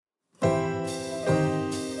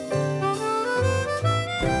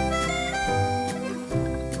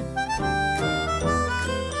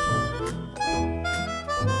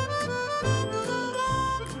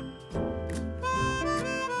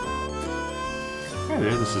Hi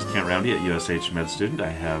there, this is Kent Roundy at USH Med Student.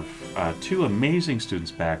 I have two amazing students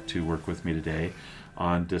back to work with me today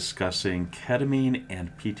on discussing ketamine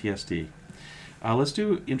and PTSD. Let's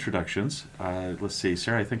do introductions. Let's see,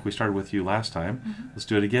 Sarah, I think we started with you last time. Mm-hmm. Let's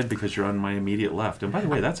do it again because you're on my immediate left. And by the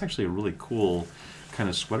way, that's actually a really cool kind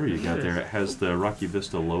of sweater you got there. It has the Rocky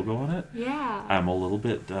Vista logo on it. Yeah. I'm a little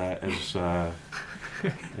bit,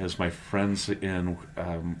 as my friends in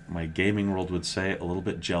my gaming world would say, a little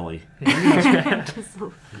bit jelly. A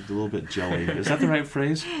little bit jelly. Is that the right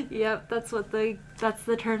phrase? Yep, that's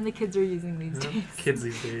the term the kids are using these days. Kids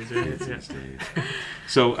these days, right? Kids these days.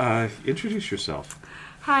 So, introduce yourself.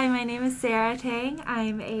 Hi, my name is Sarah Tang.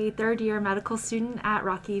 I'm a third-year medical student at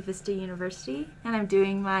Rocky Vista University, and I'm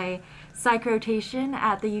doing my psych rotation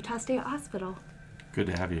at the Utah State Hospital. Good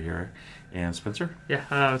to have you here. And Spencer?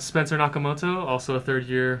 Yeah, Spencer Nakamoto, also a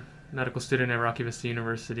third-year medical student at Rocky Vista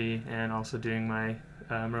University, and also doing my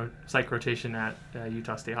psych rotation at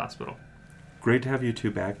Utah State Hospital. Great to have you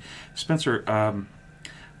two back. Spencer,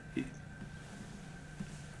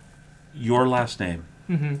 your last name.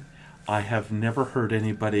 Mm-hmm. I have never heard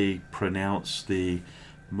anybody pronounce the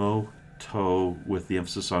Mo-to with the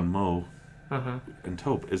emphasis on Mo and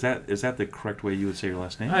Tope. Is that the correct way you would say your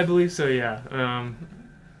last name? I believe so, yeah.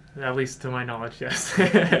 At least to my knowledge, yes.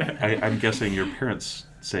 I'm guessing your parents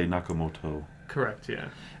say Nakamoto. Correct, yeah.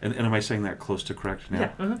 And am I saying that close to correct now?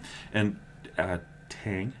 Yeah. Uh-huh. And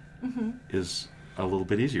Tang is a little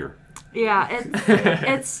bit easier. Yeah,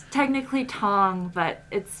 it's technically Tong, but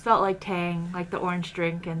it's spelled like Tang, like the orange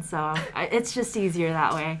drink, and so it's just easier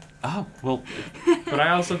that way. Oh, well. But I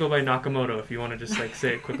also go by Nakamoto if you want to just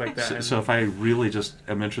say it quick like that. So if I really just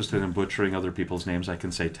am interested in butchering other people's names, I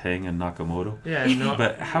can say Tang and Nakamoto? Yeah, no.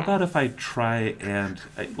 But how about if I try and,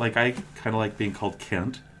 I kind of like being called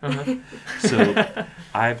Kent. Uh-huh. So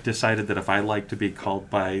I've decided that if I like to be called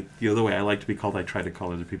by the other way I like to be called, I try to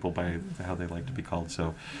call other people by how they like to be called.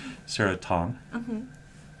 So Sarah Tong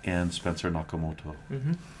and Spencer Nakamoto.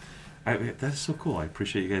 That's so cool. I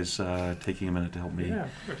appreciate you guys taking a minute to help me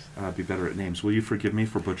be better at names. Will you forgive me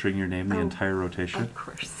for butchering your name the entire rotation? Of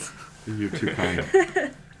course. You're too kind.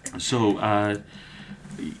 So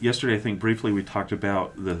yesterday, I think briefly we talked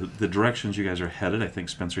about the directions you guys are headed. I think,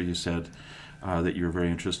 Spencer, you said that you were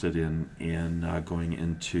very interested in going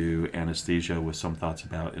into anesthesia with some thoughts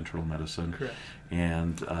about internal medicine. Correct.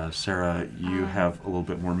 And Sarah, you have a little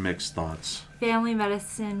bit more mixed thoughts. Family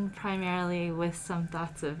medicine primarily with some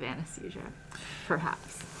thoughts of anesthesia,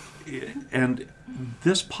 perhaps. And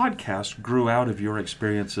this podcast grew out of your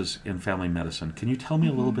experiences in family medicine. Can you tell me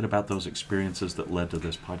a little bit about those experiences that led to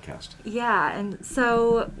this podcast? Yeah, and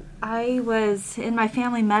so I was in my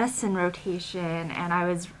family medicine rotation, and I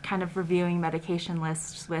was kind of reviewing medication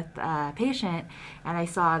lists with a patient, and I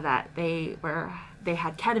saw that they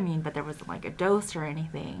had ketamine, but there wasn't like a dose or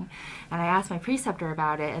anything. And I asked my preceptor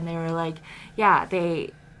about it, and they were like, yeah,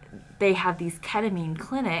 they have these ketamine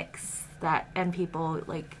clinics and people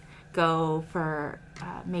like go for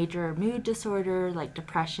major mood disorder like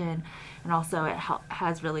depression, and also it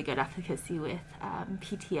has really good efficacy with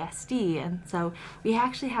PTSD. And so we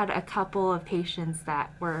actually had a couple of patients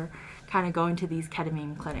that were kind of going to these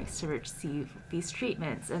ketamine clinics to receive these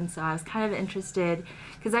treatments. And so I was kind of interested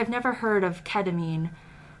because I've never heard of ketamine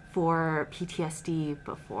for PTSD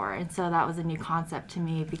before, and so that was a new concept to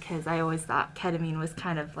me because I always thought ketamine was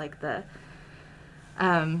kind of like the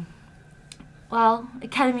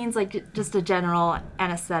ketamine's like just a general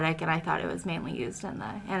anesthetic, and I thought it was mainly used in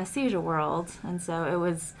the anesthesia world. And so it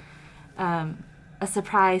was a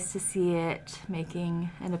surprise to see it making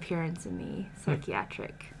an appearance in the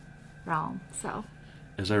psychiatric realm. So,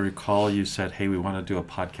 as I recall, you said, hey, we want to do a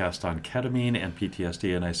podcast on ketamine and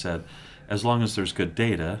PTSD, and I said, as long as there's good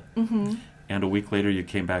data. And a week later you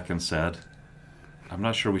came back and said, I'm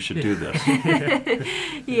not sure we should do this.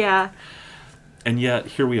 Yeah. And yet,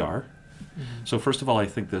 here we are. So first of all, I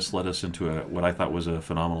think this led us into what I thought was a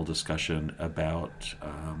phenomenal discussion about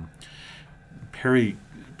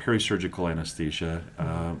peri-surgical anesthesia.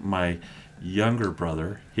 My younger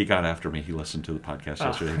brother, he got after me. He listened to the podcast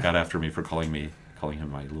yesterday. He got after me for calling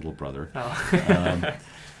him my little brother.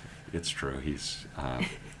 It's true. He's my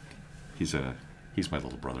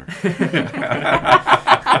little brother.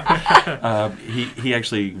 He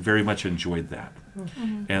actually very much enjoyed that.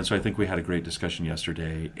 And so I think we had a great discussion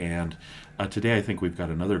yesterday, and today I think we've got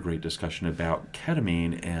another great discussion about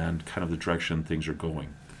ketamine and kind of the direction things are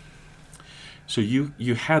going. So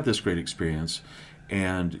you had this great experience,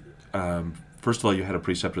 and first of all, you had a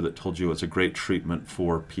preceptor that told you it's a great treatment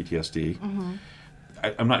for PTSD.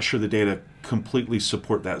 I'm not sure the data completely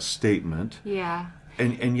support that statement. Yeah.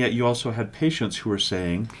 And yet you also had patients who were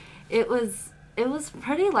saying... It was it was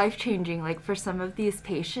pretty life-changing. Like for some of these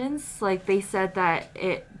patients, like they said that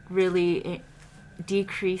it really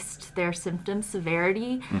decreased their symptom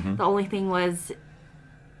severity. Mm-hmm. The only thing was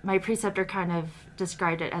my preceptor kind of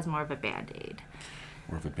described it as more of a Band-Aid.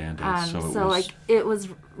 More of a Band-Aid. It was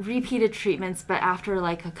repeated treatments, but after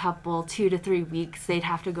like a couple 2 to 3 weeks, they'd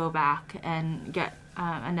have to go back and get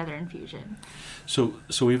another infusion. So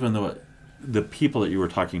even though the people that you were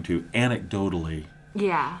talking to, anecdotally,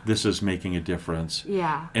 Yeah. this is making a difference.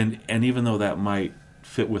 Yeah. And even though that might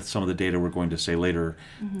fit with some of the data we're going to say later,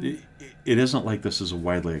 it isn't like this is a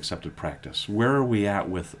widely accepted practice. Where are we at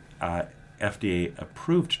with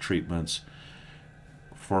FDA-approved treatments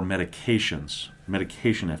for medication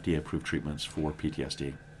FDA-approved treatments for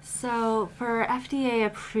PTSD? So for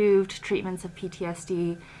FDA-approved treatments of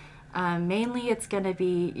PTSD, mainly it's going to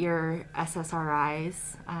be your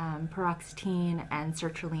SSRIs, paroxetine and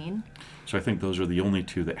sertraline. So I think those are the only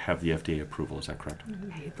two that have the FDA approval. Is that correct?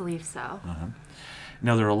 I believe so. Uh-huh.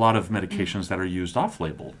 Now, there are a lot of medications that are used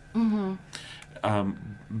off-label.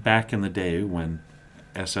 Back in the day when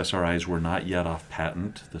SSRIs were not yet off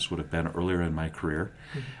patent, this would have been earlier in my career,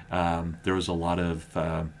 there was a lot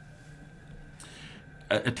of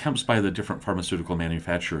attempts by the different pharmaceutical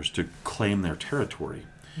manufacturers to claim their territory.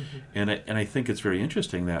 And I think it's very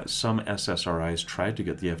interesting that some SSRIs tried to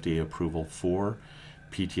get the FDA approval for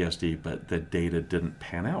PTSD, but the data didn't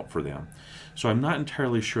pan out for them. So I'm not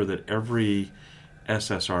entirely sure that every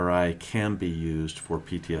SSRI can be used for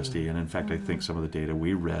PTSD. And in fact, I think some of the data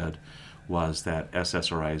we read was that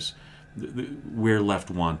SSRIs, we're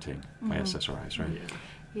left wanting by SSRIs, right?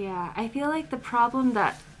 Yeah, I feel like the problem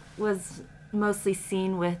that was mostly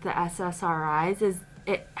seen with the SSRIs is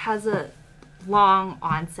it has a long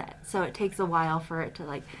onset, so it takes a while for it to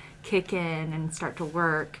like kick in and start to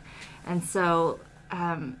work, and so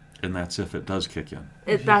And that's if it does kick in.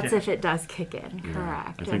 that's if it does kick in. Yeah.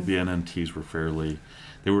 Correct. I think the NNTs were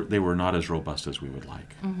they were not as robust as we would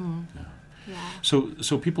like. Yeah.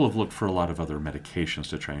 So people have looked for a lot of other medications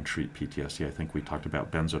to try and treat PTSD. I think we talked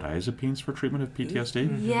about benzodiazepines for treatment of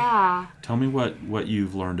PTSD. Yeah. Tell me what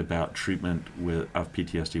you've learned about treatment of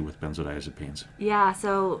PTSD with benzodiazepines. Yeah,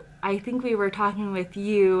 so I think we were talking with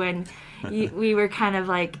you, and we were kind of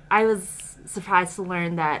like, I was surprised to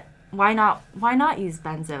learn that why not use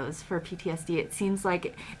benzos for PTSD? It seems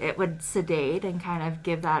like it would sedate and kind of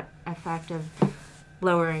give that effect of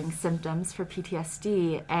lowering symptoms for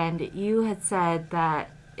PTSD, and you had said that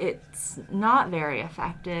it's not very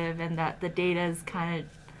effective and that the data is kind of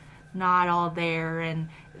not all there, and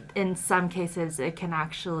in some cases it can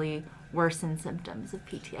actually worsen symptoms of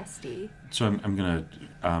PTSD. So I'm going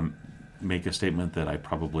to make a statement that I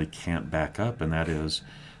probably can't back up, and that is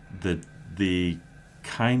the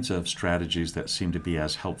kinds of strategies that seem to be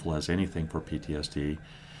as helpful as anything for PTSD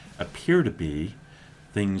appear to be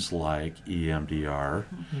things like EMDR,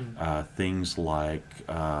 things like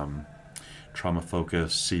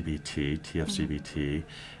trauma-focused CBT, TFCBT,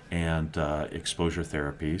 and exposure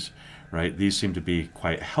therapies, right? These seem to be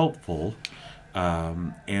quite helpful.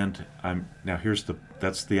 And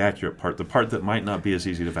that's the accurate part. The part that might not be as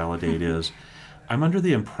easy to validate is I'm under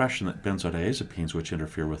the impression that benzodiazepines, which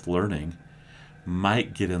interfere with learning,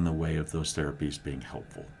 might get in the way of those therapies being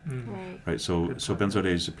helpful. Right. So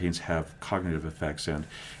benzodiazepines have cognitive effects, and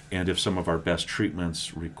if some of our best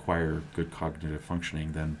treatments require good cognitive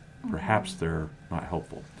functioning, then perhaps they're not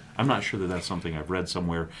helpful. I'm not sure that that's something I've read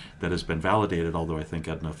somewhere that has been validated, although I think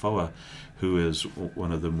Edna Foa, who is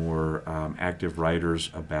one of the more active writers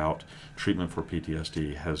about treatment for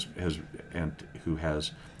PTSD, who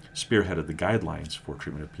has spearheaded the guidelines for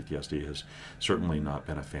treatment of PTSD, has certainly not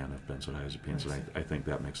been a fan of benzodiazepines, and I think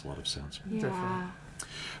that makes a lot of sense. Yeah.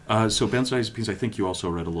 So benzodiazepines, I think you also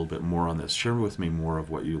read a little bit more on this. Share with me more of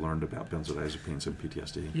what you learned about benzodiazepines and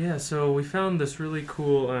PTSD. Yeah, so we found this really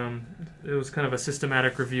cool, it was kind of a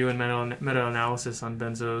systematic review and meta-analysis on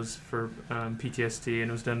benzos for PTSD, and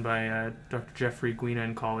it was done by Dr. Jeffrey Guina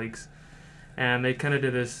and colleagues. And they kind of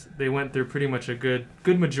did this, they went through pretty much a good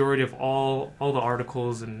majority of all the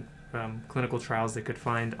articles and clinical trials they could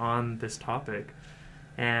find on this topic.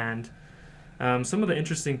 And some of the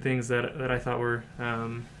interesting things that I thought were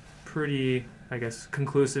pretty, I guess,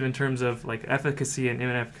 conclusive in terms of like efficacy and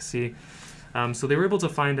inefficacy. So they were able to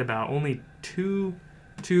find about only two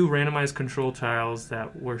randomized control trials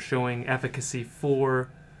that were showing efficacy for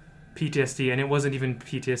PTSD, and it wasn't even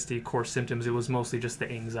PTSD core symptoms. It was mostly just the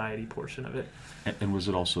anxiety portion of it. And was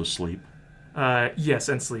it also sleep? Yes,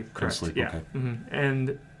 and sleep, correct. And sleep, yeah.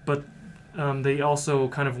 okay. But they also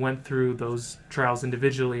kind of went through those trials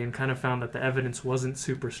individually and kind of found that the evidence wasn't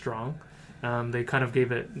super strong. They kind of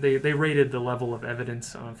gave it, they rated the level of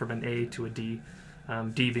evidence from an A to a D,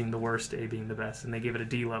 D being the worst, A being the best, and they gave it a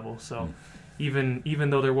D level. So even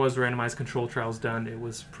though there was randomized control trials done, it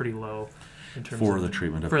was pretty low in terms for of the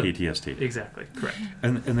treatment of PTSD. Exactly, correct.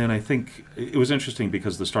 And then I think it was interesting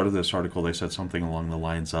because the start of this article, they said something along the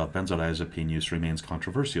lines of benzodiazepine use remains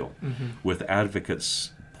controversial, with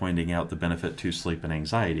advocates pointing out the benefit to sleep and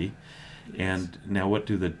anxiety. Yes. And now what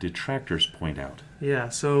do the detractors point out? Yeah,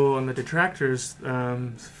 so on the detractors,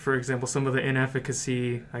 for example, some of the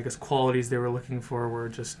inefficacy, I guess, qualities they were looking for were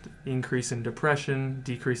just increase in depression,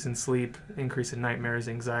 decrease in sleep, increase in nightmares,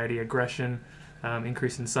 anxiety, aggression,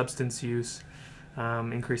 increase in substance use,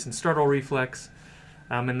 increase in startle reflex.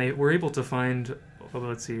 And they were able to find,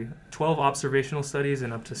 12 observational studies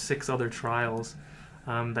and up to 6 other trials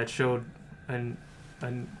that showed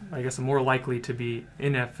I guess, more likely to be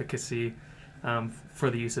inefficacy for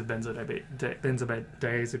the use of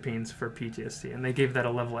benzodiazepines for PTSD. And they gave that a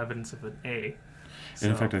level of evidence of an A. So,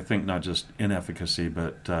 and in fact, I think not just inefficacy,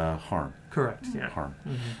 but harm. Correct, yeah. Harm.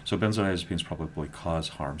 So benzodiazepines probably cause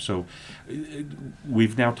harm. So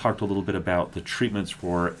we've now talked a little bit about the treatments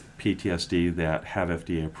for PTSD that have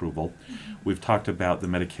FDA approval. We've talked about the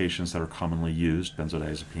medications that are commonly used,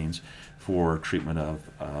 benzodiazepines, for treatment of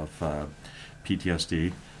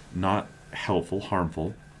PTSD, not helpful,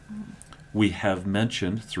 harmful. We have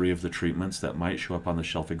mentioned 3 of the treatments that might show up on the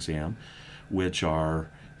shelf exam, which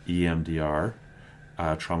are EMDR,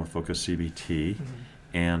 trauma-focused CBT,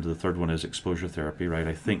 and the third one is exposure therapy, right?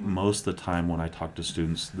 I think most of the time when I talk to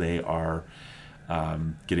students, they are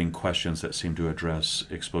getting questions that seem to address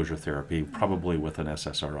exposure therapy, probably with an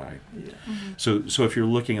SSRI. Yeah. So if you're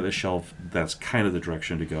looking at the shelf, that's kind of the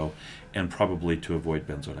direction to go, and probably to avoid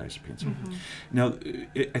benzodiazepines. Now,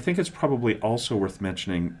 I think it's probably also worth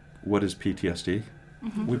mentioning, what is PTSD?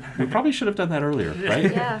 We probably should have done that earlier,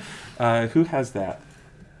 right? Yeah. Who has that?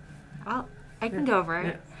 I can go over it.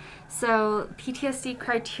 Yeah. So PTSD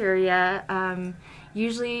criteria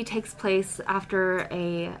usually takes place after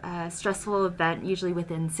a stressful event, usually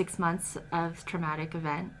within 6 months of traumatic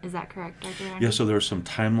event. Is that correct, Dr. Randy? Yeah, so there are some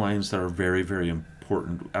timelines that are very, very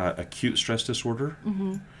important. Acute stress disorder,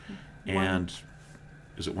 and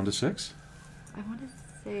is it 1 to 6? I want to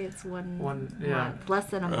say it's one yeah. month, less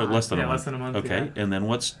than a month. Less than a month. Less than a month. Okay, Yeah. and then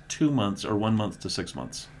what's 2 months or 1 month to 6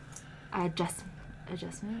 months? Adjustment.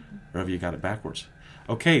 Or have you got it backwards?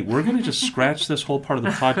 Okay, we're going to just scratch this whole part of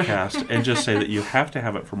the podcast and just say that you have to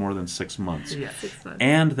have it for more than 6 months. Yeah. 6 months.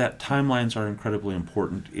 And that timelines are incredibly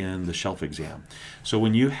important in the shelf exam. So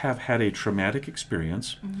when you have had a traumatic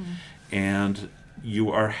experience and you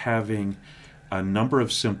are having a number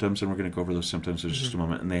of symptoms, and we're going to go over those symptoms in just a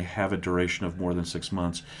moment, and they have a duration of more than 6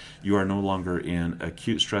 months, you are no longer in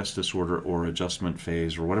acute stress disorder or adjustment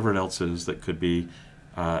phase or whatever else it is that could be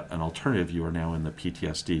an alternative. You are now in the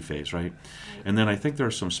PTSD phase, right? And then I think there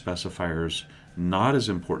are some specifiers not as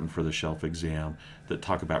important for the shelf exam that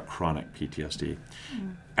talk about chronic PTSD.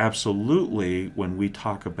 Absolutely, when we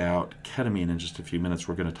talk about ketamine in just a few minutes,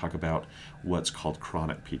 we're going to talk about what's called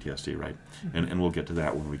chronic PTSD, right? And we'll get to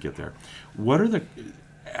that when we get there. What are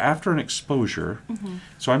after an exposure,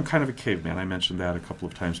 so I'm kind of a caveman. I mentioned that a couple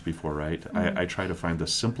of times before, right? I try to find the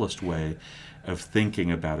simplest way of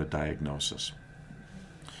thinking about a diagnosis.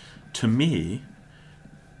 To me,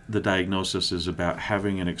 the diagnosis is about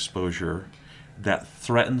having an exposure that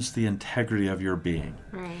threatens the integrity of your being.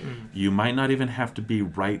 Right. You might not even have to be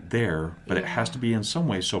right there, but it has to be in some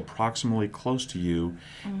way so proximally close to you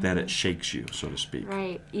that it shakes you, so to speak.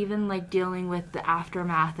 Right. Even like dealing with the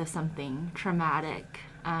aftermath of something traumatic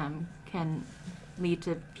can lead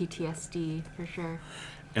to PTSD for sure.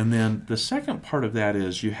 And then the second part of that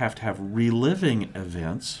is you have to have reliving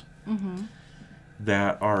events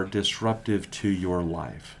that are disruptive to your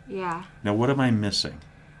life. Yeah. Now, what am I missing?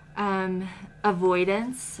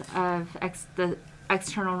 Avoidance of the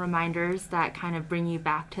external reminders that kind of bring you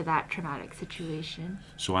back to that traumatic situation.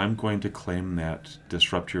 So I'm going to claim that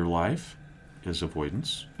disrupt your life is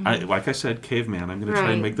avoidance. Like I said, caveman, I'm going to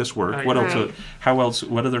try and make this work. What else? How else?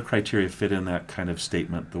 What other criteria fit in that kind of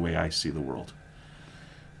statement, the way I see the world?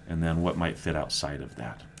 And then what might fit outside of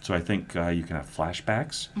that? So I think you can have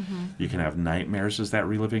flashbacks. You can have nightmares as that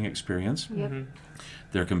reliving experience. Yep.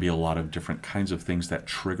 There can be a lot of different kinds of things that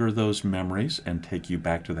trigger those memories and take you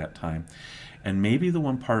back to that time. And maybe the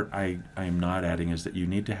one part I'm not adding is that you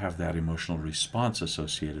need to have that emotional response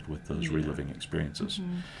associated with those reliving experiences.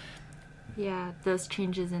 Yeah, those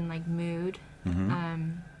changes in like mood,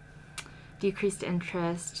 decreased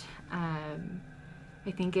interest. I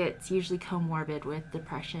think it's usually comorbid with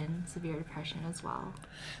depression, severe depression as well.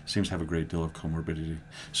 Seems to have a great deal of comorbidity.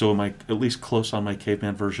 So am I at least close on my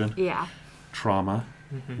caveman version? Yeah. trauma,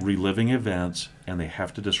 reliving events, and they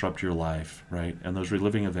have to disrupt your life, right? And those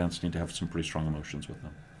reliving events need to have some pretty strong emotions with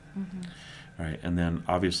them. Right, and then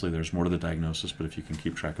obviously there's more to the diagnosis, but if you can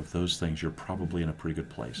keep track of those things, you're probably in a pretty good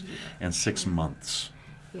place. And 6 months.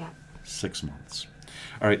 Yeah. 6 months.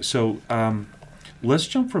 All right, so let's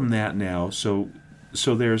jump from that now. So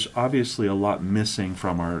there's obviously a lot missing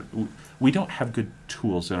from our. We don't have good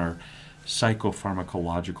tools in our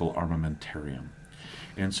psychopharmacological armamentarium,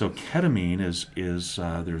 and so ketamine is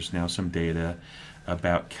there's now some data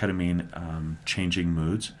about ketamine changing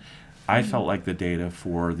moods. I felt like the data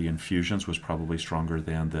for the infusions was probably stronger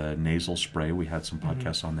than the nasal spray. We had some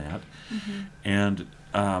podcasts on that. And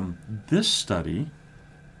this study,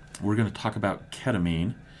 we're going to talk about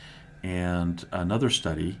ketamine and another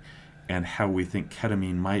study and how we think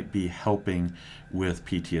ketamine might be helping with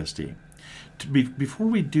PTSD. Before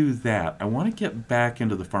we do that, I want to get back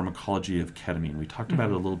into the pharmacology of ketamine. We talked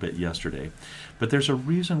about it a little bit yesterday, but there's a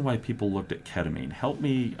reason why people looked at ketamine. Help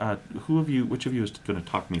me, which of you is going to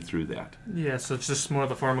talk me through that? Yeah, so it's just more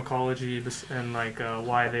the pharmacology and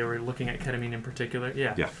why they were looking at ketamine in particular.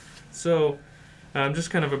 Yeah. So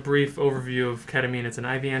just kind of a brief overview of ketamine. It's an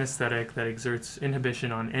IV anesthetic that exerts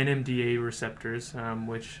inhibition on NMDA receptors,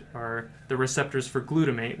 which are the receptors for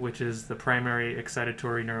glutamate, which is the primary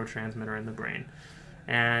excitatory neurotransmitter in the brain.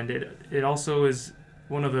 And it also is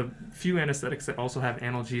one of the few anesthetics that also have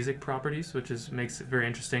analgesic properties, which makes it very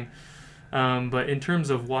interesting. But in terms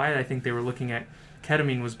of why I think they were looking at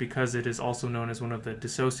ketamine was because it is also known as one of the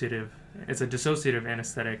it's a dissociative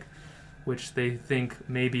anesthetic, which they think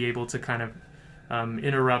may be able to kind of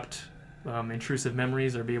interrupt intrusive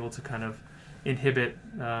memories or be able to kind of inhibit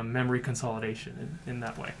memory consolidation in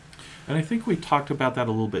that way. And I think we talked about that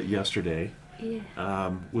a little bit yesterday.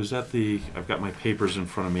 Yeah. Was that I've got my papers in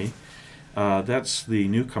front of me. That's the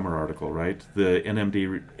Newcomer article, right? The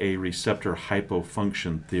NMDA receptor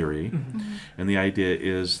hypofunction theory. And the idea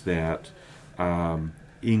is that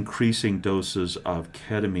increasing doses of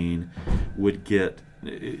ketamine would get.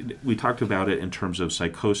 We talked about it in terms of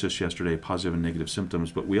psychosis yesterday, positive and negative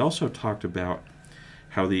symptoms, but we also talked about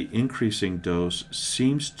how the increasing dose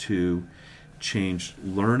seems to change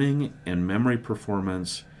learning and memory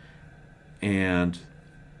performance, and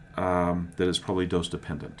that it's probably dose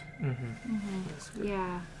dependent.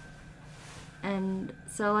 Yeah. And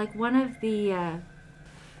so one of the...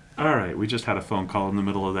 All right, we just had a phone call in the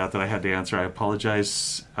middle of that I had to answer. I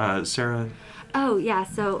apologize. Sarah? Oh, yeah,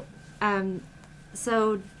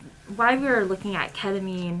 So why we were looking at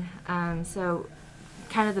ketamine, so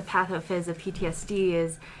kind of the pathophys of PTSD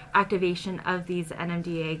is activation of these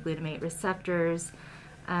NMDA glutamate receptors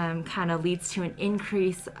kind of leads to an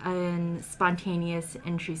increase in spontaneous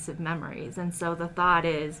intrusive memories. And so the thought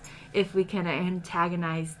is if we can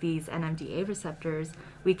antagonize these NMDA receptors,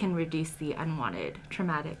 we can reduce the unwanted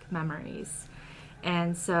traumatic memories.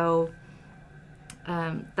 And so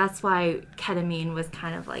that's why ketamine was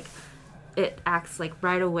kind of it acts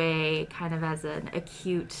right away kind of as an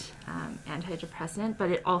acute antidepressant, but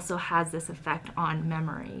it also has this effect on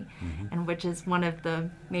memory, and which is one of the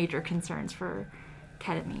major concerns for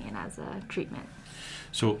ketamine as a treatment.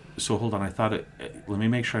 So hold on. I thought let me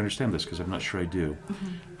make sure I understand this because I'm not sure I do.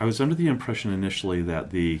 I was under the impression initially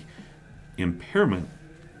that the impairment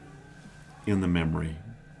in the memory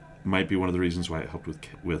might be one of the reasons why it helped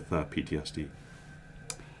with PTSD.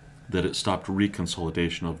 That it stopped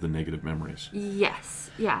reconsolidation of the negative memories. Yes,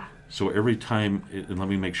 yeah. So every time, and let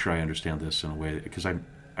me make sure I understand this in a way, because I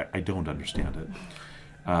don't understand it.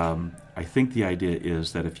 I think the idea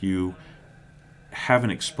is that if you have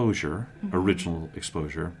an exposure, original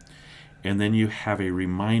exposure, and then you have a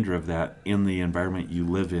reminder of that in the environment you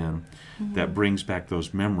live in that brings back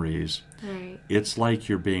those memories, right. It's like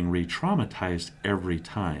you're being re-traumatized every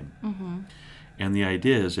time. And the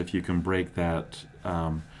idea is if you can break that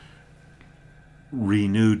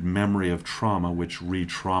renewed memory of trauma, which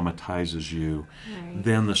re-traumatizes you, Right.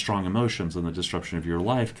 then the strong emotions and the disruption of your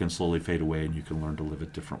life can slowly fade away and you can learn to live a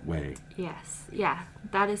different way. Yes, yeah,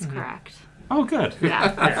 that is correct. Oh, good.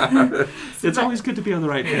 Yeah. It's always good to be on the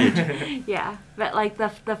right page. Yeah, but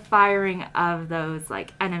the firing of those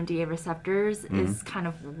NMDA receptors is kind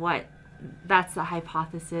of that's the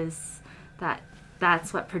hypothesis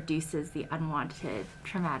that's what produces the unwanted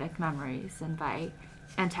traumatic memories, and by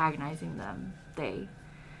antagonizing them, they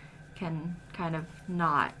can kind of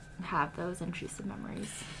not have those intrusive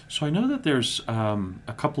memories. So I know that there's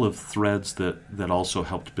a couple of threads that also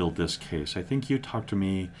helped build this case. I think you talked to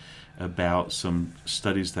me about some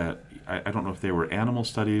studies that, I don't know if they were animal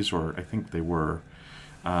studies or I think they were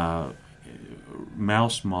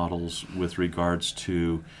mouse models with regards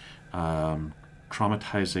to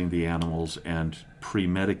traumatizing the animals and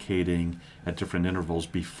pre-medicating at different intervals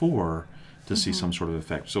before to see some sort of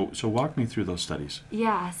effect. So walk me through those studies.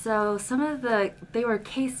 Yeah, so they were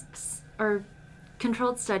case or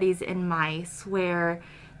controlled studies in mice where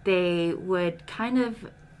they would kind of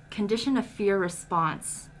condition a fear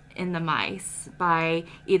response in the mice by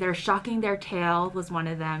either shocking their tail was one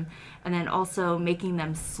of them, and then also making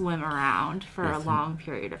them swim around for a long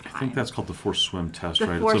period of time. I think that's called the forced swim test, The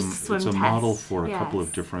right? forced swim it's a test, model for a couple of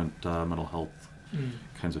yes. different mental health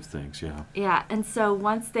kinds of things, yeah. Yeah, and so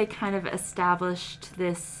once they kind of established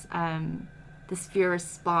this this fear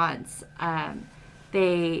response,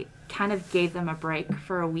 they kind of gave them a break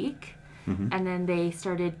for a week, and then they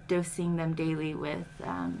started dosing them daily with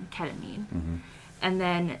ketamine. And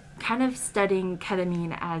then kind of studying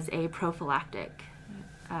ketamine as a prophylactic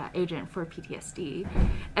agent for PTSD.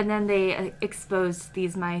 And then they exposed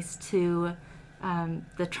these mice to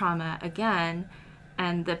the trauma again,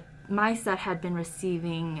 and the mice that had been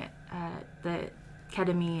receiving the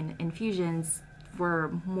ketamine infusions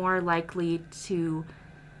were more likely to,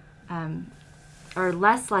 or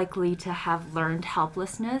less likely to have learned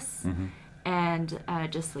helplessness and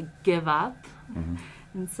just like give up.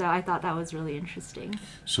 And so I thought that was really interesting.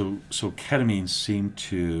 So ketamine seemed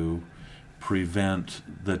to prevent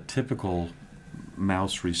the typical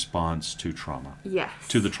mouse response to trauma. Yes.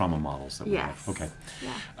 To the trauma models that we Yes. have. Okay.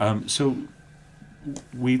 Yeah. So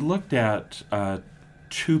we looked at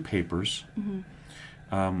 2 papers.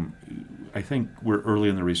 I think we're early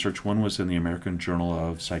in the research. One was in the American Journal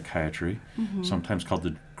of Psychiatry, sometimes called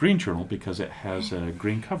the Green Journal because it has a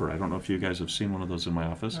green cover. I don't know if you guys have seen one of those in my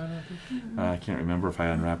office. I can't remember if I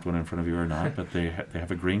unwrapped one in front of you or not, but they have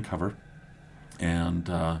a green cover. And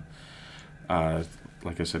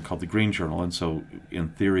like I said, called the Green Journal. And so in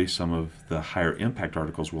theory, some of the higher impact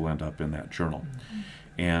articles will end up in that journal.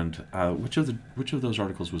 And which of those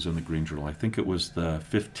articles was in the Green Journal? I think it was the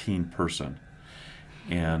 15-person.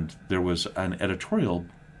 And there was an editorial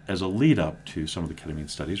as a lead up to some of the ketamine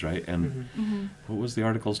studies, right? And what was the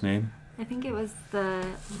article's name? I think it was the...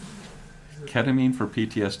 Ketamine for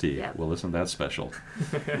PTSD. Yep. Well, isn't that special?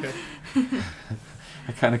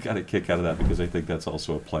 I kind of got a kick out of that because I think that's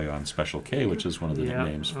also a play on Special K, which is one of the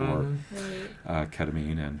nicknames for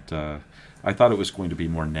ketamine. And I thought it was going to be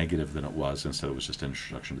more negative than it was. Instead, it was just an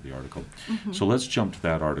introduction to the article. So let's jump to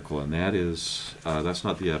that article, and that is that's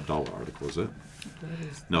not the Abdallah article, is it?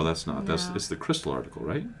 No, that's not. No. It's the Crystal article,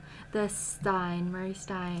 right? The Murray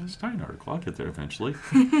Stein. Stein article. I'll get there eventually.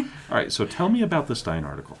 All right. So tell me about the Stein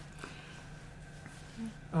article.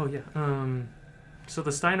 Oh yeah. So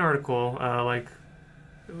the Stein article,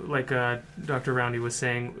 like Dr. Roundy was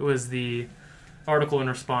saying, was the article in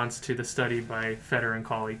response to the study by Fetter and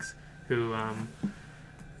colleagues, who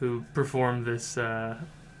performed this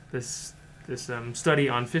study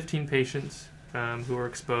on 15 patients who were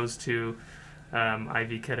exposed to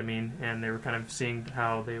IV ketamine, and they were kind of seeing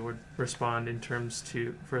how they would respond in terms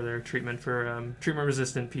for their treatment for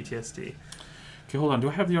treatment-resistant PTSD. Okay, hold on. Do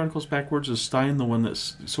I have the articles backwards? Is Stein the one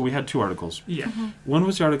that's... So we had 2 articles. Yeah. One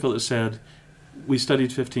was the article that said, we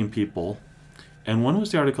studied 15 people, and one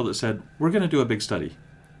was the article that said, we're going to do a big study.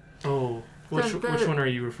 Oh, which one are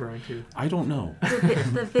you referring to? I don't know.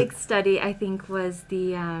 The big study, I think, was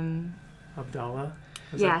the... Abdallah?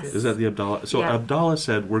 Yes. Is that the Abdallah? So Yeah. Abdallah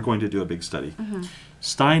said, we're going to do a big study.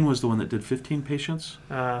 Stein was the one that did 15 patients?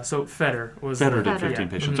 So Fetter was... Fetter did Fetter. 15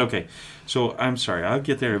 Yeah. patients. Okay. So I'm sorry. I'll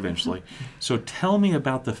get there eventually. So tell me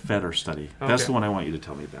about the Fetter study. That's Okay. the one I want you to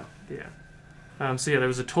tell me about. Yeah. So there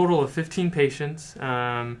was a total of 15 patients,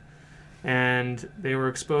 and they were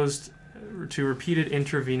exposed to repeated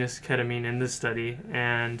intravenous ketamine in this study,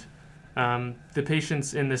 and the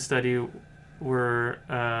patients in this study were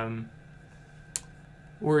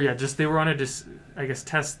they were on a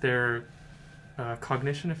test their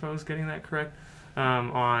cognition, if I was getting that correct,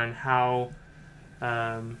 on how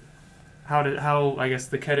the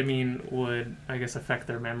ketamine would affect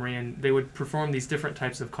their memory, and they would perform these different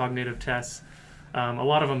types of cognitive tests. A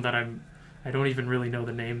lot of them that I don't even really know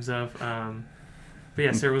the names of. But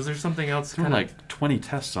yeah, Sarah, was there something else? There were like 20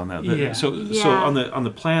 tests on that. Yeah. So Yeah. on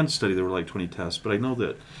the planned study, there were like 20 tests. But I know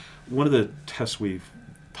that one of the tests we've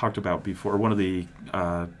talked about before, one of the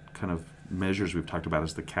kind of measures we've talked about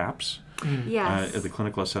is the CAPS, Yes. the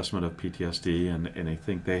clinical assessment of PTSD, and I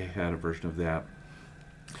think they had a version of that.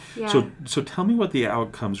 Yeah. So tell me what the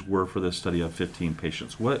outcomes were for this study of 15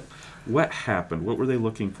 patients. What happened? What were they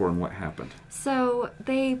looking for, and what happened? So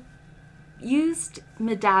they used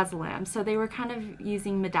midazolam. So they were kind of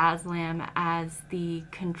using midazolam as the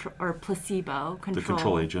control or placebo control. The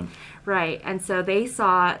control agent. Right. And so they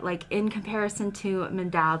saw, like, in comparison to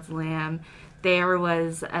midazolam, there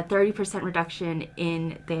was a 30% reduction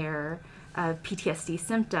in their PTSD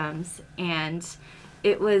symptoms, and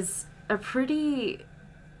it was a pretty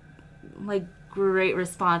great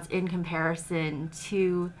response in comparison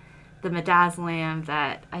to the midazolam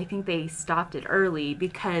that I think they stopped it early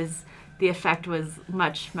because the effect was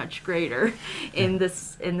much, much greater in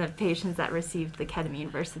the patients that received the ketamine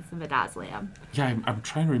versus the midazolam. Yeah, I'm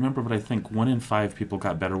trying to remember, but I think 1 in 5 people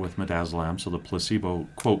got better with midazolam, so the placebo,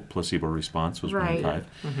 quote, placebo response was 1 in 5.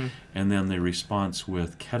 Mm-hmm. And then the response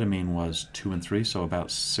with ketamine was 2 in 3, so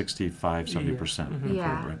about 65, 70% improvement,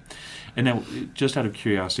 Yeah. right? And now, just out of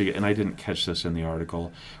curiosity, and I didn't catch this in the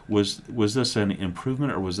article, was this an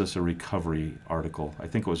improvement or was this a recovery article? I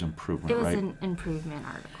think it was improvement, It was right? an improvement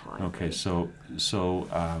article. I Okay, believe. so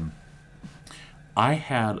I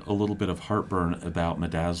had a little bit of heartburn about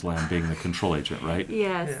midazolam being the control agent, right?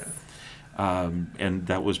 Yes. And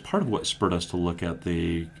that was part of what spurred us to look at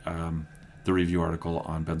the review article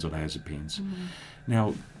on benzodiazepines. Mm-hmm.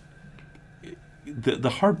 Now, the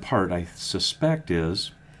hard part, I suspect,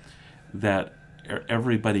 is that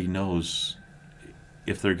everybody knows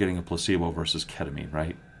if they're getting a placebo versus ketamine,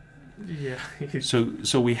 right? Yeah.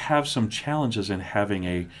 So we have some challenges in having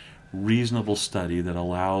a reasonable study that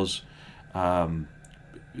allows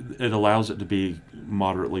it to be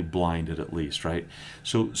moderately blinded at least, right?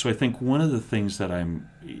 So I think one of the things that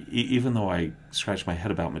even though I scratch my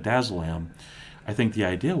head about midazolam, I think the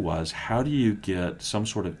idea was, how do you get some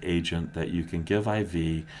sort of agent that you can give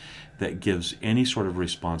IV that gives any sort of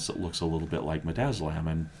response that looks a little bit like midazolam?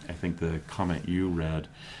 And I think the comment you read,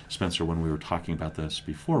 Spencer, when we were talking about this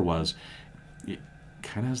before was, it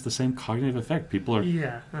kind of has the same cognitive effect. People are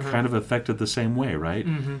kind of affected the same way, right?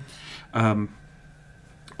 Mm-hmm.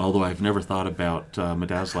 Although I've never thought about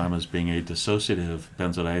midazolam as being a dissociative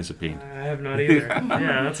benzodiazepine. I have not either.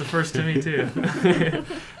 Yeah, that's a first to me too.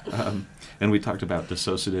 And we talked about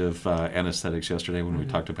dissociative anesthetics yesterday when we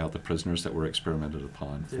talked about the prisoners that were experimented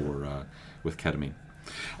upon with ketamine.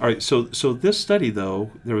 All right, so this study, though,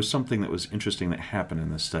 there was something that was interesting that happened in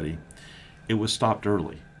this study. It was stopped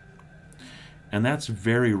early. And that's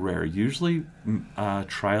very rare. Usually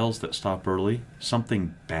trials that stop early,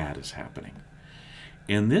 something bad is happening.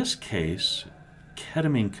 In this case,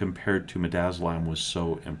 ketamine compared to midazolam was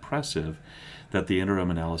so impressive that the interim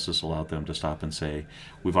analysis allowed them to stop and say,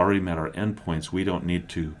 we've already met our endpoints, we don't need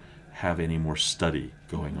to have any more study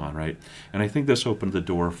going on, right? And I think this opened the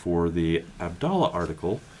door for the Abdallah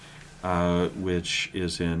article, which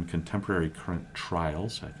is in Contemporary Current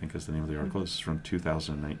Trials, I think is the name of the article. This is from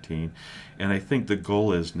 2019. And I think the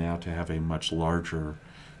goal is now to have a much larger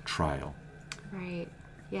trial. Right.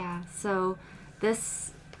 Yeah. So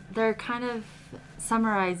they're kind of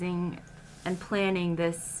summarizing and planning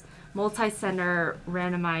this multi-center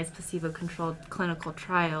randomized placebo-controlled clinical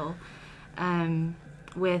trial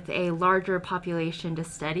with a larger population to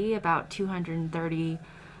study, about 230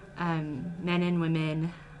 men and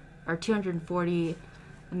women, or 240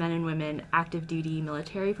 men and women active duty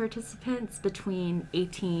military participants between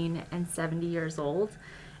 18 and 70 years old.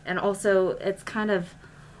 And also it's kind of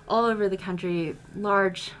all over the country,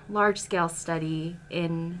 large scale study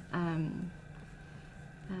in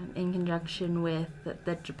conjunction with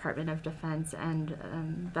the Department of Defense and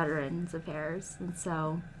Veterans Affairs. And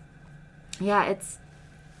so, yeah, it's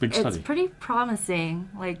Big study. It's pretty promising,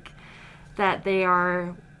 that they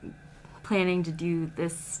are planning to do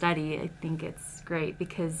this study. I think it's great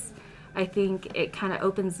because I think it kind of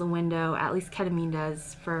opens the window, at least ketamine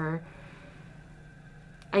does, for,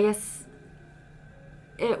 I guess,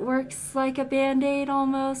 it works like a Band-Aid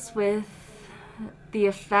almost with the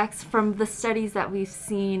effects from the studies that we've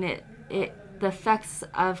seen. The effects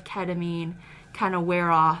of ketamine kind of wear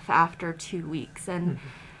off after 2 weeks, and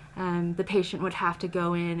the patient would have to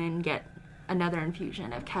go in and get another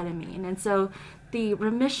infusion of ketamine. And so the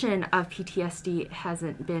remission of PTSD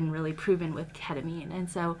hasn't been really proven with ketamine. And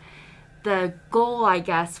so the goal, I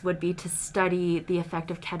guess, would be to study the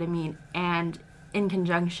effect of ketamine and in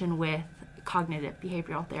conjunction with cognitive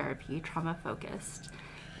behavioral therapy, trauma-focused,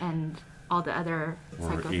 and all the other or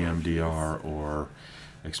psychotherapies. EMDR or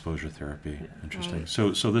exposure therapy. Interesting. Right.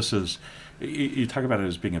 So this is, you talk about it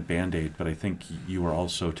as being a Band-Aid, but I think you are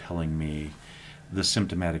also telling me the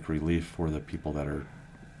symptomatic relief for the people that are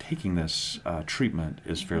taking this treatment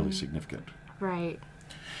is fairly significant. Right.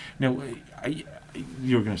 Now,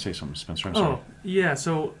 you were going to say something, Spencer. I'm sorry. Oh, yeah.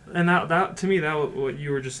 So, and that to me, that what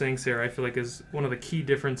you were just saying, Sarah, I feel like is one of the key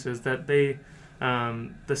differences that they,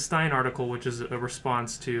 the Stein article, which is a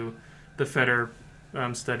response to the Fetter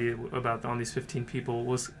study about on these 15 people,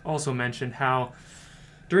 was also mentioned how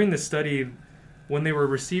during the study, when they were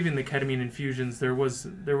receiving the ketamine infusions, there was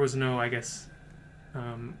no, I guess,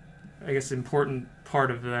 I guess, important part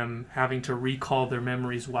of them having to recall their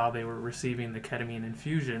memories while they were receiving the ketamine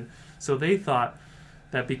infusion. So they thought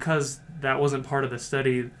that because that wasn't part of the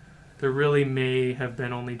study, there really may have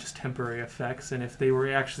been only just temporary effects, and if they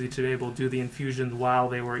were actually to be able to do the infusion while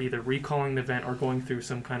they were either recalling the event or going through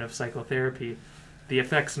some kind of psychotherapy, the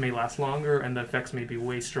effects may last longer and the effects may be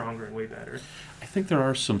way stronger and way better. I think there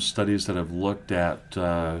are some studies that have looked at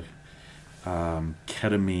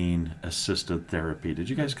ketamine-assisted therapy. Did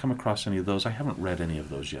you guys come across any of those? I haven't read any of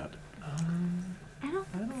those yet. I don't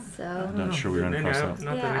think so. I'm not sure we ran across that.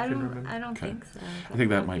 Not that I can remember. I don't Okay. think so. I think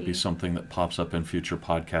that might be something that pops up in future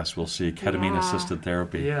podcasts. We'll see ketamine-assisted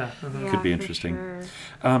therapy. Yeah. Could be for interesting. sure.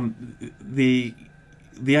 The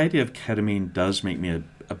idea of ketamine does make me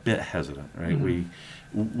a bit hesitant, right? Mhm.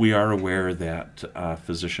 We are aware that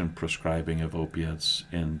physician prescribing of opiates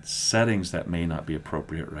in settings that may not be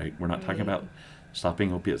appropriate, right? We're not talking Right. about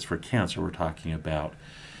stopping opiates for cancer. We're talking about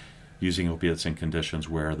using opiates in conditions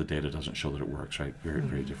where the data doesn't show that it works, right? Very,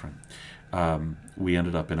 very different. We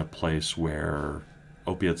ended up in a place where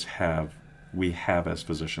opiates we have as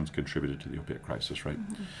physicians contributed to the opiate crisis, right?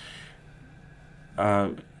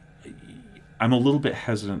 I'm a little bit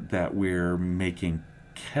hesitant that we're making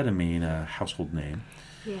ketamine a household name,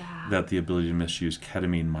 Yeah. that the ability to misuse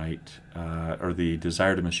ketamine might, or the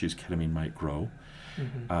desire to misuse ketamine might grow.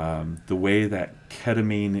 Mhm. The way that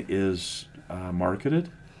ketamine is marketed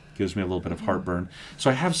gives me a little bit of heartburn.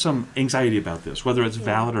 So I have some anxiety about this. Whether it's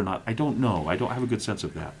valid or not, I don't know. I don't have a good sense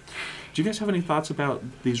of that. Do you guys have any thoughts about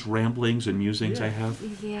these ramblings and musings I have?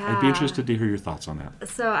 Yeah. I'd be interested to hear your thoughts on that.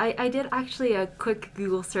 So I did actually a quick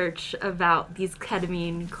Google search about these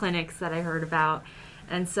ketamine clinics that I heard about.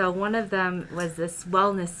 And so one of them was this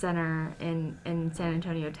wellness center in San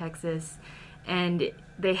Antonio, Texas. And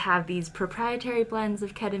they have these proprietary blends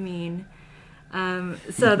of ketamine.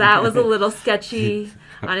 So that was a little sketchy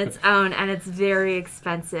on its own. And it's very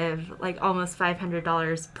expensive, like almost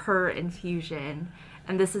 $500 per infusion.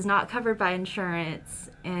 And this is not covered by insurance.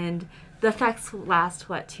 And the effects last,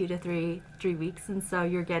 2 to 3 weeks. And so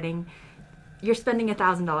you're spending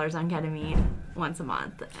 $1,000 on ketamine once a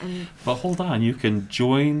month. And But hold on, you can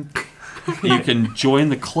join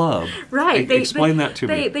the club. right. Explain that to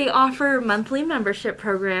me. They offer monthly membership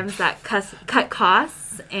programs that cut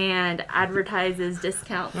costs and advertises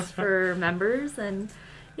discounts for members and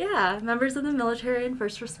members of the military and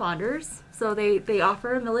first responders. So they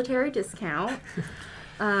offer a military discount.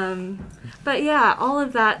 But yeah, all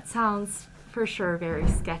of that sounds for sure very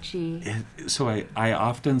sketchy. So I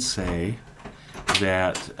often say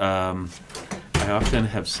that I often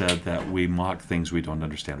have said that we mock things we don't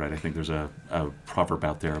understand, right? I think there's a proverb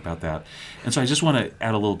out there about that. And so I just want to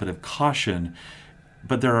add a little bit of caution,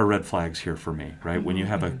 but there are red flags here for me, right? When you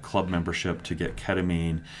have a club membership to get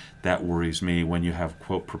ketamine, that worries me. When you have,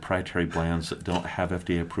 quote, proprietary blends that don't have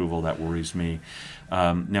FDA approval, that worries me.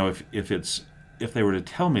 Now, if they were to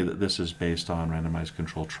tell me that this is based on randomized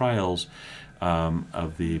controlled trials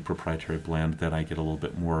of the proprietary blend, then I get a little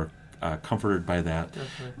bit more comforted by that.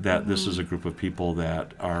 Definitely. That this is a group of people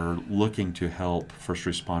that are looking to help first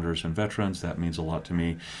responders and veterans. That means a lot to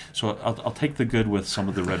me. So I'll take the good with some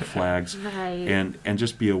of the red flags, Right. and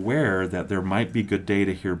just be aware that there might be good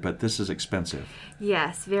data here, but this is expensive.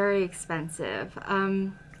 Yes, very expensive.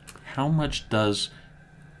 How much does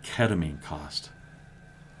ketamine cost?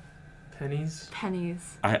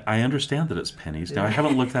 Pennies. I understand that it's pennies. Now, I Yeah.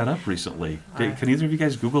 haven't looked that up recently. Can either of you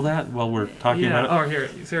guys Google that while we're talking Yeah. about it? Oh, here,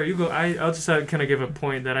 Sarah, you go. I'll just kind of give a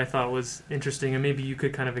point that I thought was interesting, and maybe you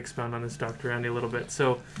could kind of expound on this, Dr. Andy, a little bit.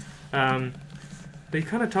 So, they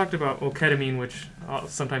kind of talked about ketamine, which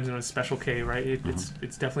sometimes known as Special K, right?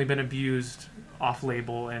 It's definitely been abused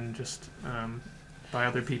off-label and just by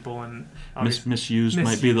other people, and Misused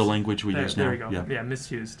might be the language we use now. there we go. Yeah,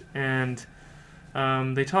 misused. And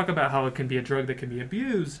they talk about how it can be a drug that can be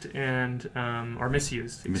abused and or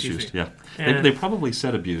misused. Misused, yeah. And- They probably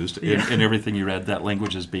said abused in everything you read. That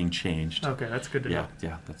language is being changed. Okay, that's good to know.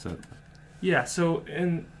 Yeah, that's it. Yeah, so,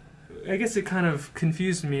 and I guess it kind of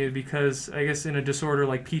confused me because I guess in a disorder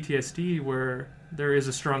like PTSD where there is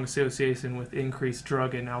a strong association with increased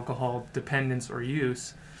drug and alcohol dependence or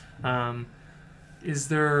use, is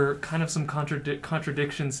there kind of some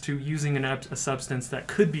contradictions to using a substance that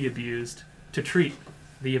could be abused to treat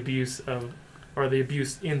the abuse or the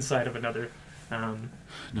abuse inside of another No,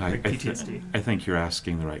 like PTSD? I think you're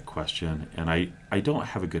asking the right question, and I don't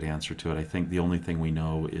have a good answer to it. I think the only thing we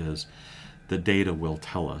know is the data will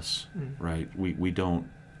tell us, right? We don't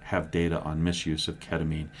have data on misuse of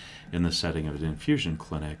ketamine in the setting of an infusion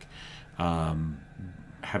clinic.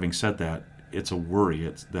 Having said that, it's a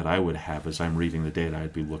worry that I would have as I'm reading the data.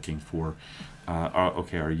 I'd be looking for,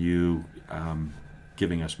 are you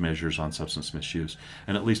giving us measures on substance misuse?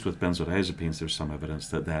 And at least with benzodiazepines, there's some evidence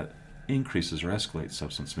that increases or escalates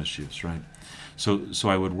substance misuse, right? So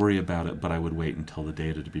I would worry about it, but I would wait until the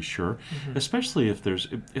data to be sure, especially if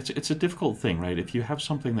it's a difficult thing, right? If you have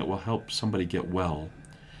something that will help somebody get well,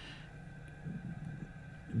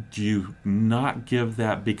 do you not give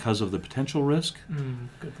that because of the potential risk?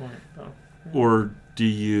 Good point. Oh, yeah. Or do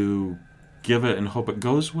you give it and hope it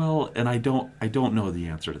goes well? And I don't know the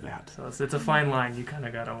answer to that. So it's a fine line you kind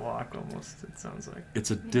of got to walk almost, it sounds like. It's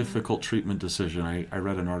a difficult treatment decision. I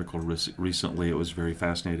read an article recently. It was very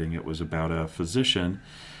fascinating. It was about a physician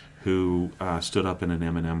who stood up in an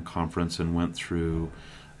M&M conference and went through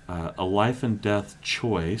a life and death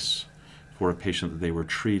choice for a patient that they were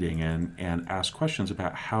treating and asked questions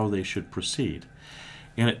about how they should proceed.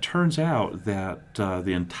 And it turns out that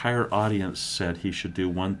the entire audience said he should do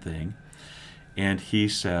one thing. And he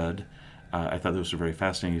said, I thought this was very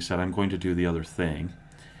fascinating, he said, I'm going to do the other thing.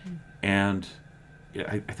 And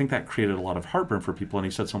I think that created a lot of heartburn for people, and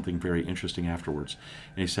he said something very interesting afterwards.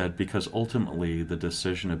 And he said, because ultimately the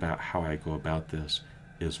decision about how I go about this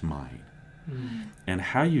is mine. And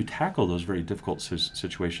how you tackle those very difficult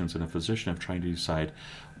situations in a physician of trying to decide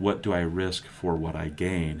what do I risk for what I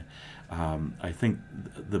gain, I think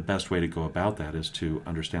the best way to go about that is to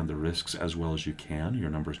understand the risks as well as you can, your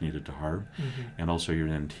numbers needed to harm, and also your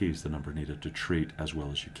NTs, the number needed to treat, as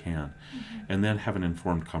well as you can. And then have an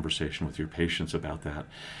informed conversation with your patients about that.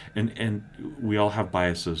 And we all have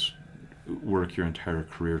biases. Work your entire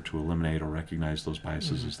career to eliminate or recognize those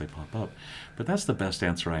biases as they pop up. But that's the best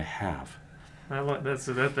answer I have. I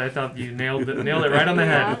thought you nailed it right on the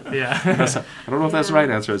head. Yeah. I don't know if that's the right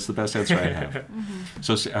answer. It's the best answer I have.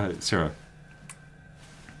 So, Sarah,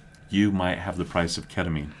 you might have the price of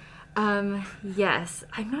ketamine. Yes.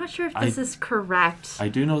 I'm not sure if this is correct. I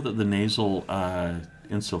do know that the nasal, I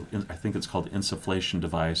think it's called insufflation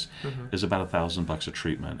device, is about $1,000 a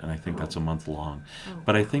treatment, and I think that's a month long.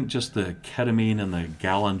 But I think just the ketamine in the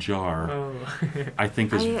gallon jar, I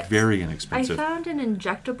think is very inexpensive. I found an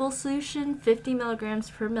injectable solution, 50 milligrams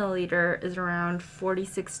per milliliter, is around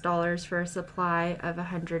 $46 for a supply of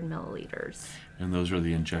 100 milliliters. And those are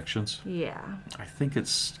the injections? Yeah. I think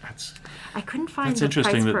I couldn't find that's the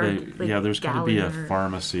interesting price that there's going to be a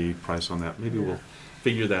pharmacy price on that. Maybe we'll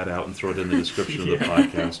figure that out and throw it in the description of the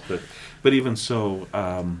podcast. But even so,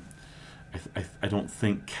 I don't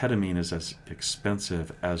think ketamine is as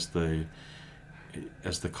expensive as the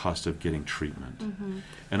cost of getting treatment.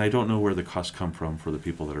 And I don't know where the costs come from for the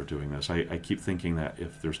people that are doing this. I keep thinking that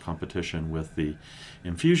if there's competition with the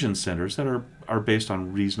infusion centers that are based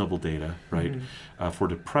on reasonable data, right? For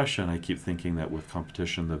depression, I keep thinking that with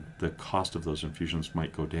competition, the cost of those infusions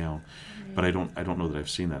might go down. But I don't know that I've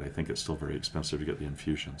seen that. I think it's still very expensive to get the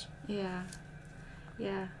infusions. Yeah.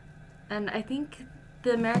 And I think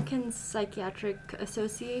the American Psychiatric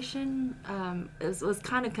Association was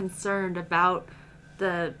kind of concerned about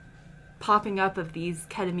the popping up of these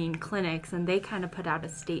ketamine clinics, and they kind of put out a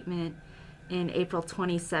statement in April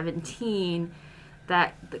 2017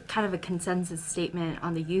 that kind of a consensus statement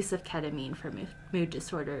on the use of ketamine for mood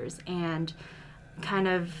disorders, and kind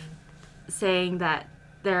of saying that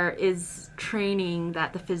there is training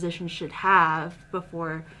that the physician should have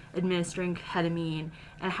before administering ketamine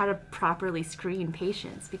and how to properly screen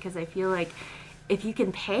patients, because I feel like if you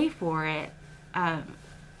can pay for it,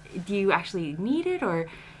 do you actually need it, or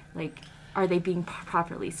are they being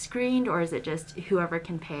properly screened, or is it just whoever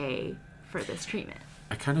can pay for this treatment?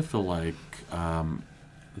 I kind of feel like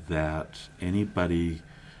that anybody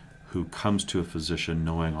who comes to a physician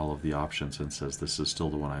knowing all of the options and says this is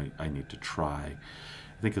still the one I need to try,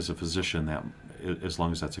 I think as a physician that as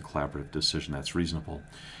long as that's a collaborative decision, that's reasonable.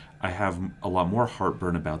 I have a lot more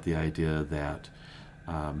heartburn about the idea that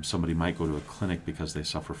somebody might go to a clinic because they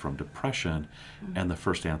suffer from depression, and the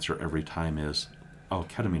first answer every time is, oh,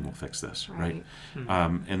 ketamine will fix this, right?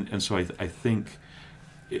 And so I think,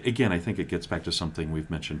 again, I think it gets back to something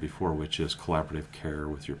we've mentioned before, which is collaborative care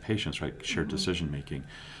with your patients, right? Shared decision making.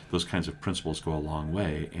 Those kinds of principles go a long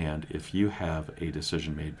way, and if you have a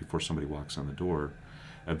decision made before somebody walks in the door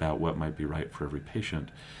about what might be right for every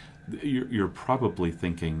patient, you're probably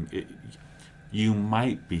thinking, you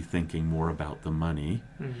might be thinking more about the money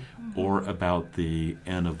or about the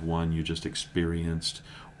N of one you just experienced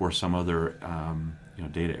or some other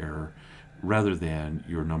data error rather than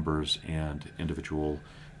your numbers and individual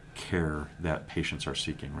care that patients are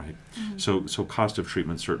seeking, right? So cost of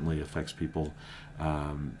treatment certainly affects people,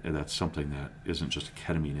 and that's something that isn't just a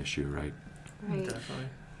ketamine issue, right? Right. Definitely.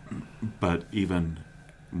 But even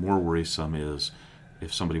more worrisome is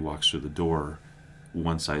if somebody walks through the door,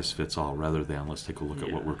 one size fits all, rather than let's take a look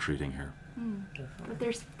at what we're treating here. But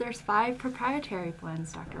there's 5 proprietary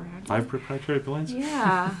blends, Dr. Rand. 5 proprietary blends?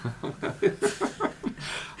 Yeah.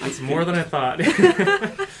 It's more than I thought.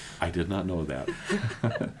 I did not know that.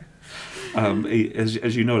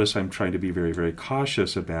 As you notice, I'm trying to be very, very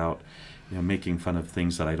cautious about making fun of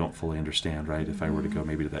things that I don't fully understand, right? If I were to go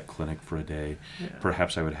maybe to that clinic for a day,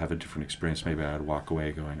 perhaps I would have a different experience. Maybe I would walk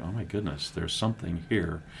away going, oh my goodness, there's something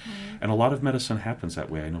here. And a lot of medicine happens that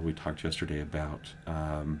way. I know we talked yesterday about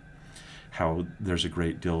how there's a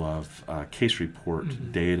great deal of case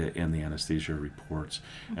report data in the anesthesia reports,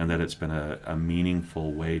 and that it's been a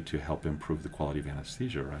meaningful way to help improve the quality of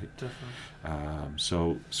anesthesia, right? Definitely.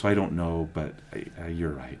 So I don't know, but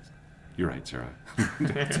you're right. You're right, Sarah.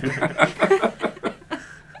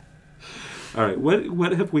 All right,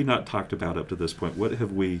 what have we not talked about up to this point? What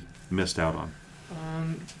have we missed out on?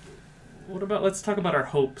 Let's talk about our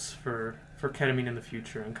hopes for ketamine in the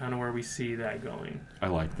future and kind of where we see that going. I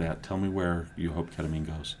like that. Tell me where you hope ketamine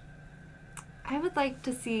goes. I would like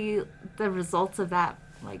to see the results of that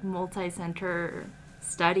multi-center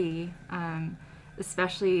study,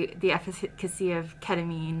 especially the efficacy of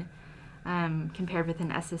ketamine compared with an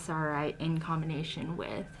SSRI in combination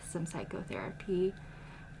with some psychotherapy.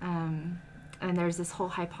 And there's this whole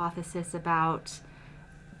hypothesis about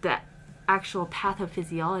the actual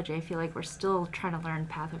pathophysiology. I feel like we're still trying to learn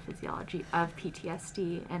pathophysiology of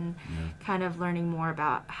PTSD and kind of learning more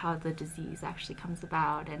about how the disease actually comes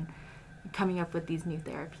about and coming up with these new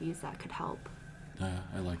therapies that could help.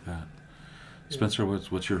 I like that. Spencer,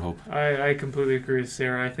 what's your hope? I completely agree with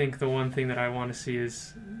Sarah. I think the one thing that I want to see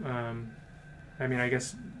is, I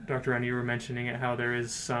guess, Dr. Rand, you were mentioning it, how there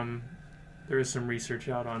is some research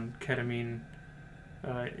out on ketamine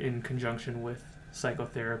in conjunction with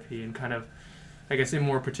psychotherapy and kind of, I guess, in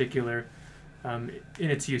more particular, in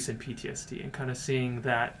its use in PTSD, and kind of seeing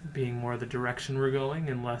that being more the direction we're going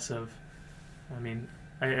and less of,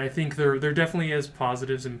 I think there definitely is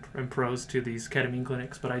positives and pros to these ketamine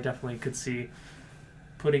clinics, but I definitely could see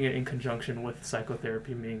putting it in conjunction with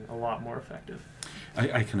psychotherapy being a lot more effective.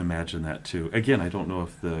 I can imagine that too. Again, I don't know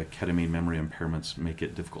if the ketamine memory impairments make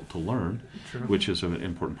it difficult to learn, which is an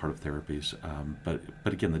important part of therapies. But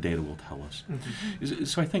again, the data will tell us. Mm-hmm.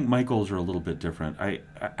 So I think my goals are a little bit different. I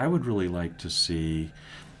would really like to see.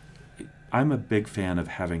 I'm a big fan of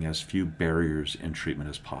having as few barriers in treatment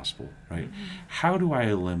as possible, right? Mm-hmm. How do I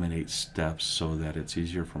eliminate steps so that it's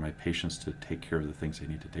easier for my patients to take care of the things they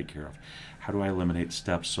need to take care of? How do I eliminate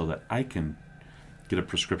steps so that I can get a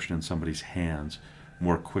prescription in somebody's hands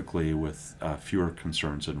more quickly with fewer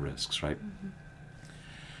concerns and risks, right? Mm-hmm.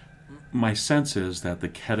 My sense is that the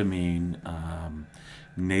ketamine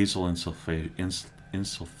nasal insufflation,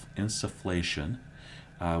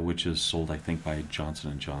 which is sold, I think, by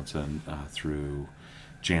Johnson & Johnson through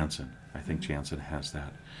Janssen. I think Janssen has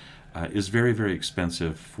that. Is very, very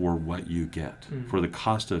expensive for what you get. Mm-hmm. For the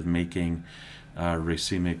cost of making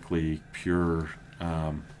racemically pure,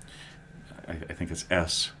 I think it's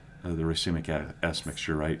S, the racemic S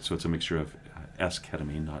mixture, right? So it's a mixture of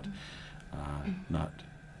S-ketamine, not...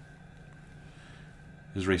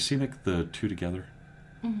 Is racemic the two together?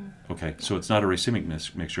 Mm-hmm. Okay, so it's not a racemic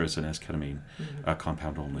mixture, it's an S-ketamine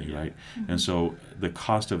compound only, right? Mm-hmm. And so the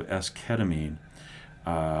cost of S-ketamine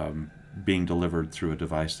being delivered through a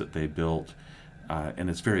device that they built, and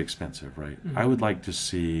it's very expensive, right? Mm-hmm. I would like to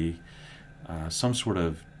see some sort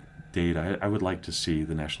of data. I would like to see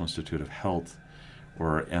the National Institute of Health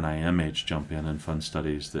or NIMH jump in and fund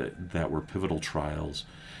studies that were pivotal trials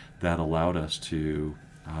that allowed us to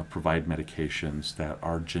provide medications that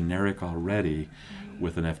are generic already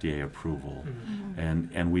with an FDA approval. Mm-hmm.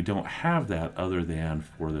 And we don't have that other than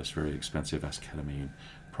for this very expensive S-ketamine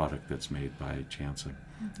product that's made by Janssen.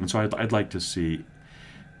 Mm-hmm. And so I'd like to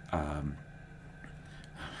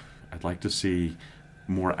see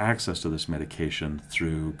more access to this medication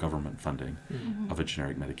through government funding of a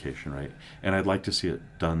generic medication, right? And I'd like to see it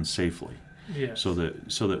done safely. Yes. So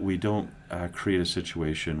that we don't create a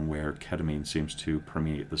situation where ketamine seems to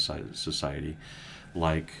permeate the society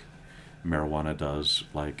like marijuana does,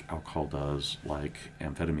 like alcohol does, like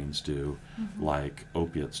amphetamines do, like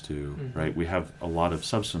opiates do, right? We have a lot of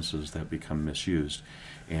substances that become misused,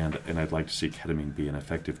 and I'd like to see ketamine be an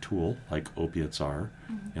effective tool like opiates are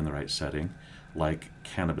in the right setting, like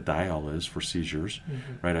cannabidiol is for seizures,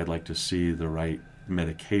 right? I'd like to see the right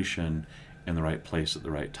medication in the right place at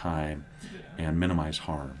the right time and minimize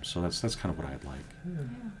harm. So that's kind of what I'd like. Yeah.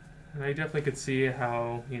 And I definitely could see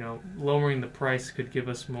how, lowering the price could give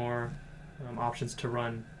us more options to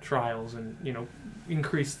run trials and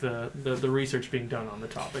increase the research being done on the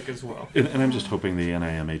topic as well. And I'm just hoping the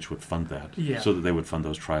NIMH would fund that, so that they would fund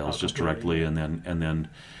those trials just directly, and then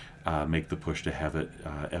make the push to have it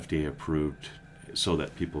FDA approved, so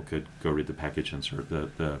that people could go read the package insert,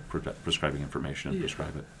 the prescribing information, and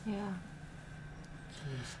prescribe it. Yeah.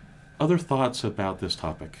 Other thoughts about this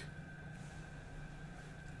topic?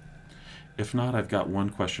 If not, I've got one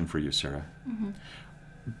question for you, Sarah. Mm-hmm.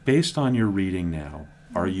 Based on your reading now,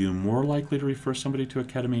 are you more likely to refer somebody to a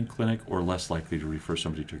ketamine clinic or less likely to refer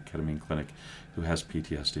somebody to a ketamine clinic who has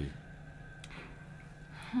PTSD?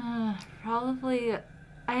 Probably,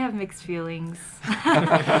 I have mixed feelings.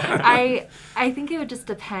 I think it would just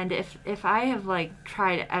depend. If I have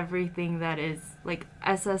tried everything that is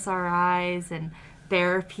SSRIs and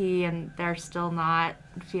therapy and they're still not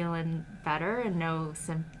feeling better and no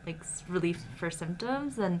relief for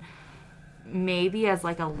symptoms, then maybe as a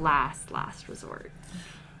last resort.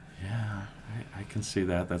 Yeah, I can see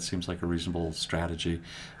that. That seems like a reasonable strategy.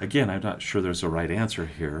 Again, I'm not sure there's a right answer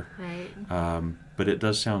here. Right. But it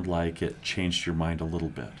does sound like it changed your mind a little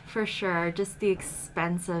bit. For sure. Just the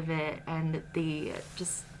expense of it and the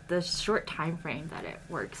short time frame that it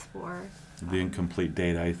works for. The incomplete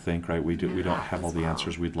data, I think, right? We don't have all the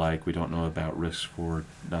answers we'd like. We don't know about risks for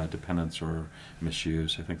dependence or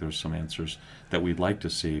misuse. I think there's some answers that we'd like to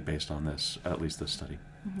see based on this, at least this study.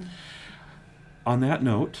 Mm-hmm. On that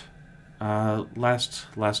note,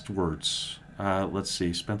 last words. Let's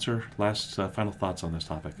see, Spencer. Final thoughts on this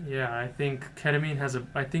topic. Yeah, I think ketamine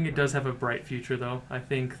I think it does have a bright future, though. I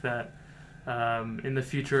think that in the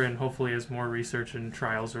future, and hopefully as more research and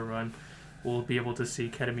trials are run, we'll be able to see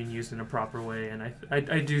ketamine used in a proper way, and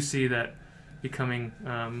I do see that becoming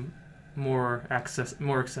more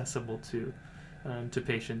accessible to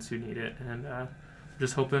patients who need it, and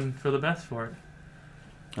just hoping for the best for it.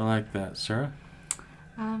 I like that, Sarah.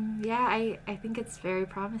 Yeah, I think it's very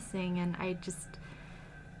promising, and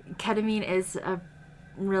ketamine is a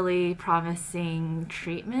really promising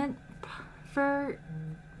treatment for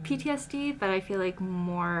PTSD, but I feel like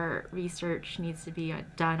more research needs to be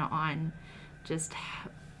done on just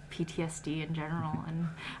PTSD in general and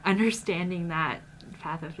understanding that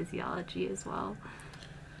pathophysiology as well.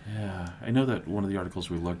 Yeah, I know that one of the articles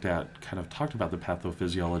we looked at kind of talked about the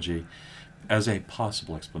pathophysiology as a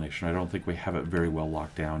possible explanation. I don't think we have it very well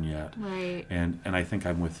locked down yet. Right. And I think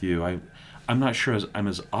I'm with you. I'm not sure I'm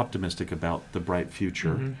as optimistic about the bright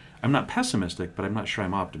future. Mm-hmm. I'm not pessimistic, but I'm not sure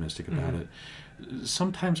I'm optimistic about it.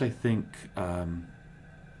 Sometimes I think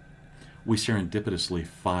we serendipitously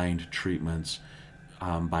find treatments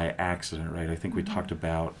by accident, right? I think we talked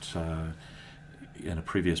about in a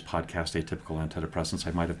previous podcast, atypical antidepressants.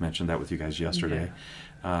 I might have mentioned that with you guys yesterday.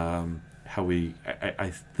 Yeah. How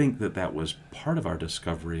I think that was part of our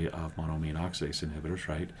discovery of monoamine oxidase inhibitors,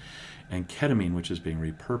 right? And ketamine, which is being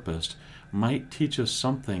repurposed, might teach us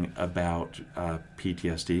something about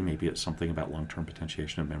PTSD. Maybe it's something about long-term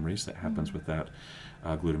potentiation of memories that happens with that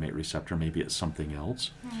glutamate receptor. Maybe it's something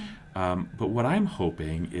else. But what I'm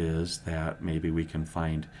hoping is that maybe we can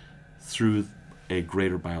find, through a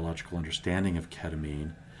greater biological understanding of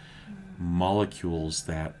ketamine, molecules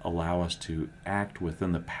that allow us to act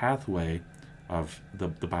within the pathway of the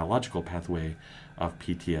biological pathway of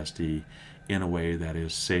PTSD in a way that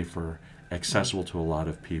is safer, accessible to a lot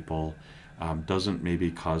of people, doesn't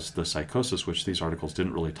maybe cause the psychosis, which these articles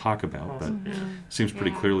didn't really talk about, but seems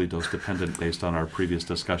pretty clearly dose-dependent based on our previous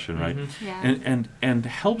discussion, right? Yeah. And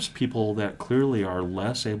helps people that clearly are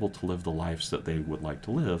less able to live the lives that they would like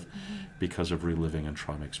to live because of reliving and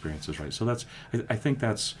trauma experiences, right? So I think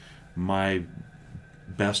that's my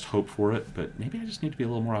best hope for it, but maybe I just need to be a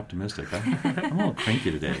little more optimistic. I'm a little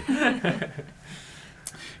cranky today.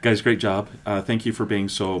 Guys, great job. Thank you for being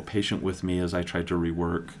so patient with me as I tried to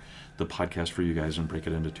rework the podcast for you guys and break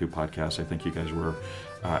it into 2 podcasts. I think you guys were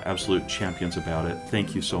absolute champions about it.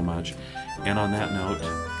 Thank you so much. And on that note,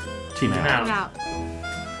 team out. Out.